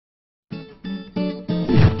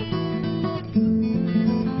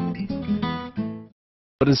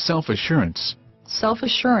is self-assurance?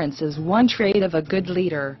 Self-assurance is one trait of a good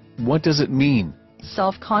leader. What does it mean?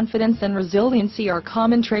 Self-confidence and resiliency are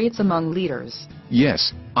common traits among leaders.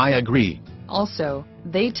 Yes, I agree. Also,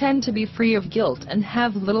 they tend to be free of guilt and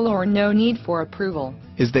have little or no need for approval.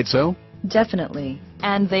 Is that so? Definitely.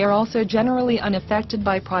 And they are also generally unaffected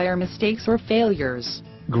by prior mistakes or failures.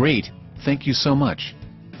 Great, thank you so much.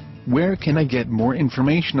 Where can I get more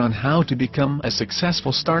information on how to become a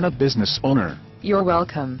successful startup business owner? You're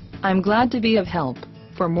welcome. I'm glad to be of help.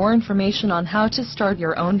 For more information on how to start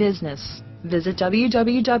your own business, visit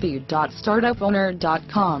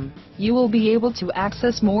www.startupowner.com. You will be able to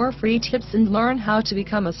access more free tips and learn how to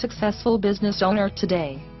become a successful business owner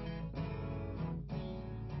today.